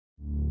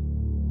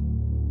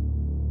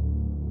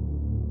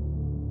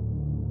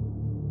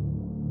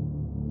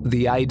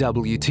The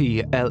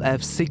IWT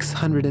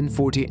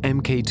LF640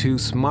 Mk2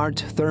 Smart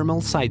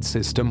Thermal Sight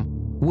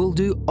System will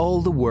do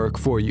all the work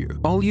for you.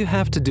 All you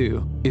have to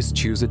do is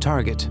choose a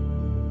target.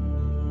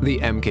 The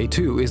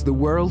Mk2 is the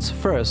world's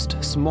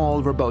first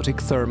small robotic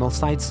thermal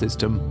sight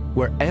system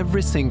where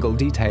every single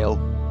detail,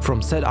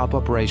 from setup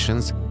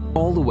operations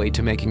all the way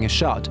to making a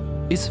shot,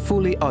 is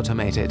fully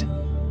automated.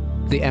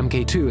 The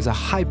Mk2 is a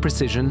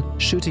high-precision,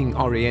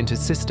 shooting-oriented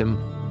system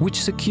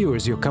which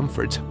secures your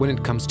comfort when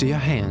it comes to your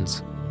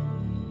hands.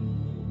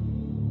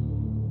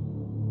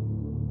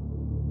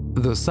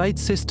 The sight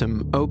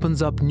system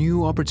opens up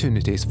new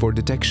opportunities for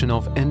detection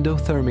of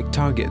endothermic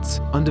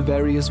targets under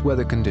various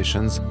weather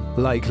conditions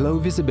like low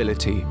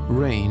visibility,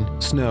 rain,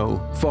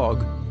 snow,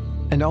 fog,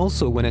 and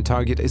also when a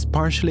target is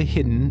partially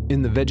hidden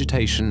in the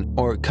vegetation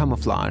or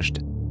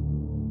camouflaged.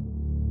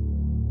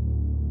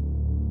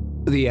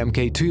 The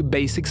Mk2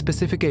 basic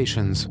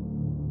specifications: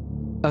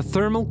 a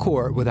thermal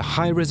core with a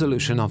high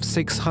resolution of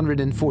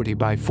 640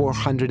 by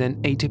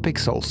 480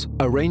 pixels,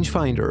 a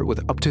rangefinder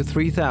with up to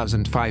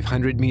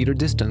 3,500 meter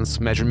distance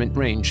measurement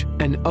range,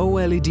 an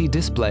OLED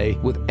display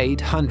with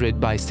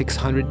 800 by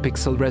 600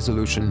 pixel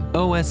resolution,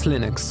 OS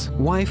Linux,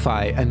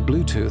 Wi-Fi and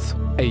Bluetooth,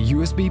 a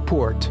USB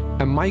port,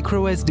 a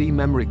microSD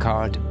memory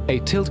card, a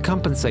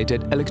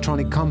tilt-compensated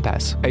electronic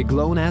compass, a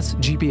GLONASS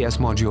GPS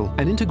module,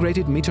 an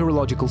integrated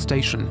meteorological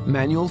station,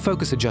 manual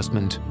focus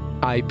adjustment,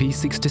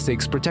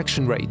 IP66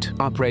 protection rate.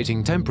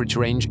 Operating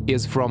temperature range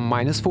is from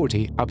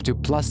 -40 up to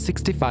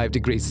 +65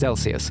 degrees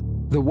Celsius.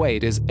 The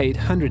weight is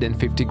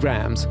 850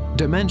 grams.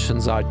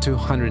 Dimensions are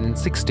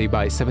 260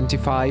 by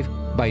 75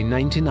 by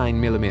 99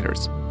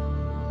 millimeters.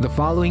 The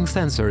following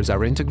sensors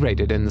are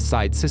integrated in the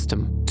sight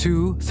system: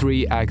 two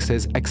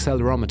 3-axis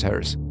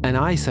accelerometers, an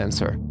eye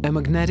sensor, a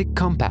magnetic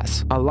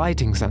compass, a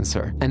lighting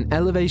sensor, an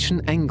elevation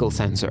angle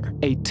sensor,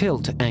 a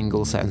tilt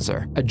angle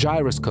sensor, a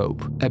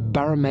gyroscope, a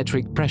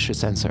barometric pressure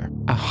sensor,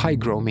 a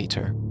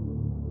hygrometer.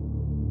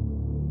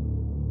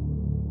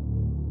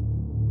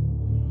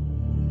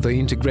 The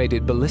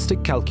integrated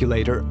ballistic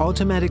calculator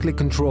automatically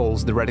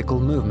controls the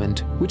reticle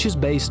movement, which is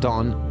based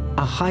on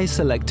a high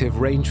selective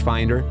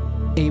rangefinder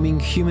aiming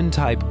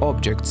human-type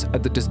objects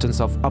at the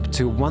distance of up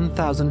to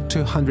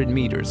 1,200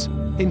 meters,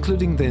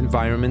 including the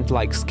environment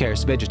like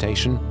scarce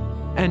vegetation,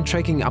 and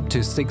tracking up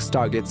to 6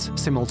 targets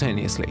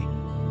simultaneously.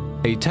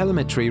 A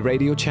telemetry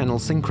radio channel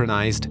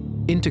synchronized,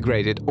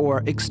 integrated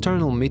or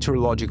external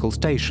meteorological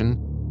station,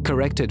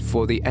 corrected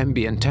for the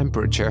ambient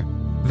temperature,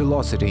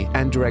 velocity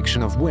and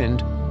direction of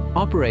wind,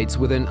 operates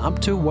within up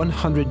to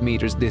 100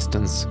 meters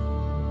distance.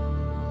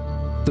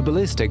 The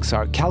ballistics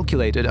are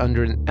calculated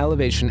under an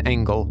elevation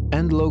angle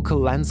and local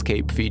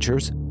landscape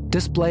features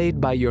displayed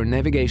by your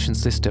navigation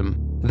system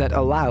that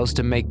allows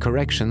to make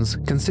corrections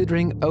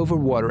considering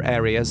overwater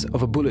areas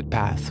of a bullet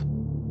path.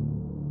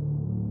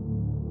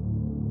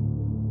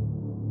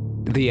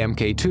 The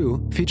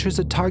Mk2 features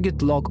a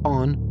target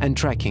lock-on and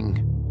tracking.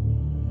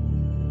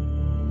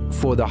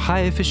 For the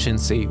high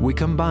efficiency, we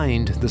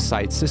combined the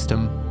sight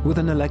system with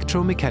an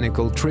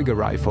electromechanical trigger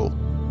rifle.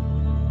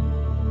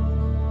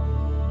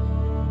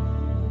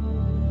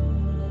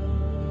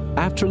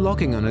 After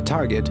locking on a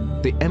target,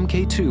 the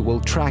Mk2 will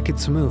track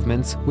its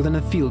movements within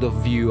a field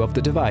of view of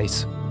the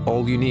device.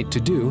 All you need to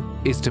do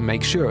is to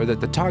make sure that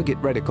the target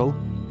reticle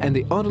and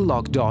the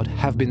auto-lock dot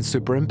have been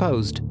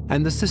superimposed,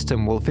 and the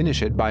system will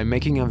finish it by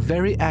making a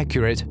very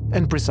accurate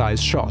and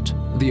precise shot.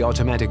 The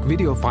automatic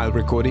video file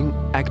recording,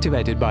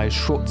 activated by a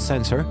short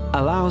sensor,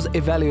 allows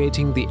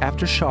evaluating the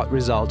after-shot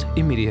result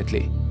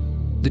immediately.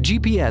 The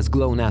GPS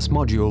GLONASS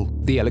module,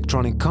 the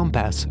electronic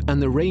compass and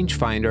the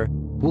rangefinder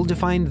will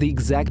define the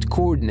exact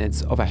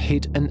coordinates of a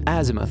hit and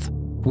azimuth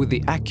with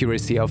the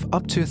accuracy of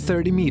up to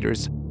 30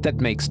 meters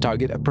that makes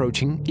target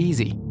approaching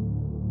easy.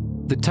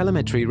 The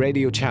telemetry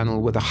radio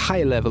channel with a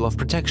high level of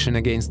protection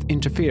against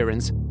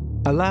interference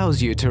allows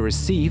you to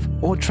receive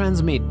or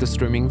transmit the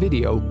streaming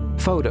video,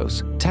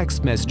 photos,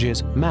 text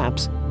messages,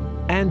 maps,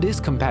 and is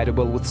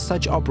compatible with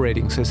such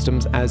operating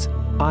systems as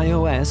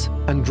iOS,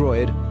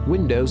 Android,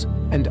 Windows,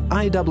 and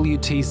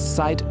IWT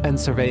sight and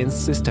surveillance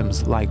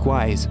systems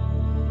likewise.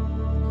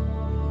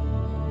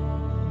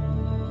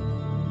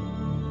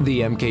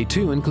 The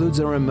Mk2 includes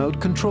a remote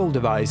control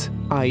device,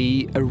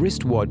 i.e. a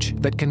wristwatch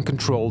that can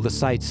control the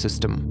sight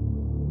system.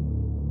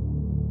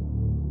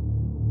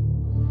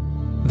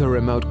 The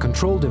remote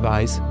control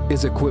device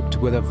is equipped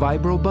with a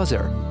vibro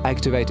buzzer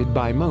activated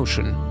by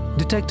motion,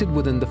 detected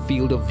within the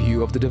field of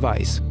view of the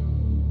device.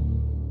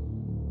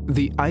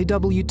 The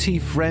IWT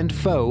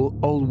Friend-Foe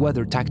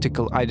all-weather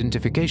tactical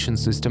identification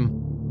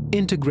system,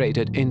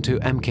 integrated into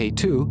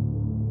Mk2,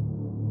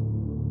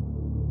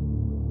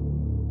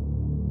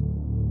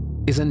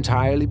 is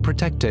entirely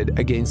protected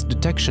against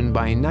detection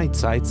by night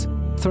sights,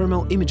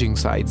 thermal imaging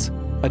sights,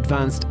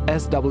 advanced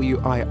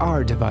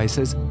SWIR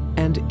devices,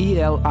 and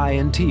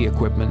ELINT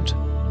equipment.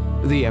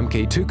 The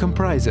Mk2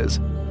 comprises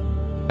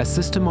a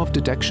system of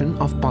detection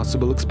of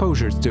possible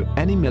exposures to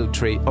any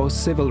military or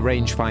civil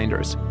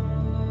rangefinders,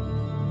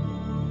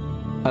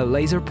 a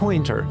laser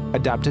pointer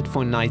adapted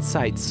for night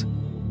sights,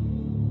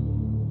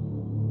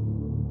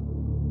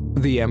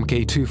 The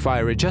Mk2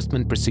 fire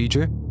adjustment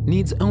procedure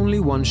needs only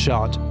one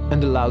shot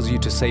and allows you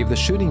to save the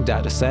shooting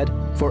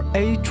dataset for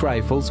 8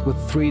 rifles with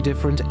 3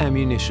 different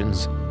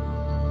ammunitions.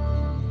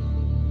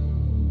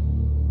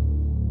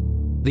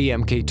 The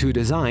Mk2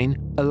 design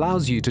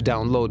allows you to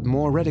download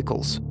more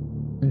reticles.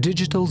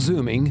 Digital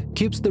zooming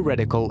keeps the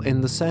reticle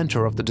in the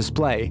center of the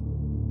display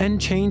and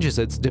changes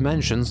its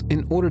dimensions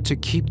in order to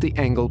keep the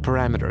angle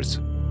parameters.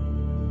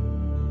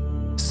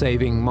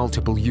 Saving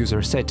multiple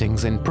user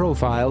settings in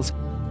profiles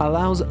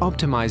allows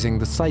optimizing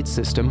the sight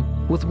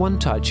system with one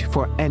touch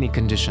for any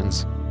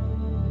conditions.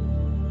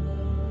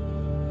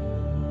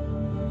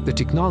 The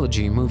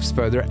technology moves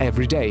further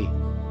every day,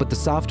 but the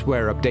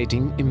software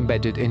updating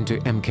embedded into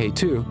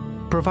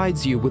Mk2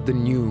 provides you with the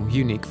new,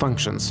 unique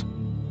functions.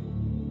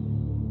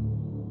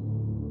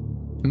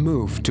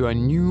 Move to a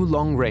new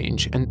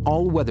long-range and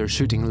all-weather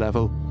shooting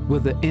level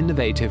with the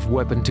innovative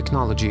weapon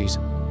technologies.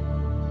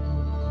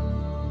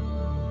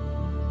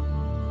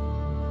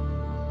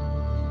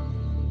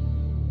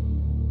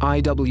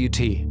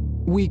 IWT.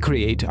 We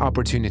create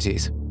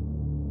opportunities.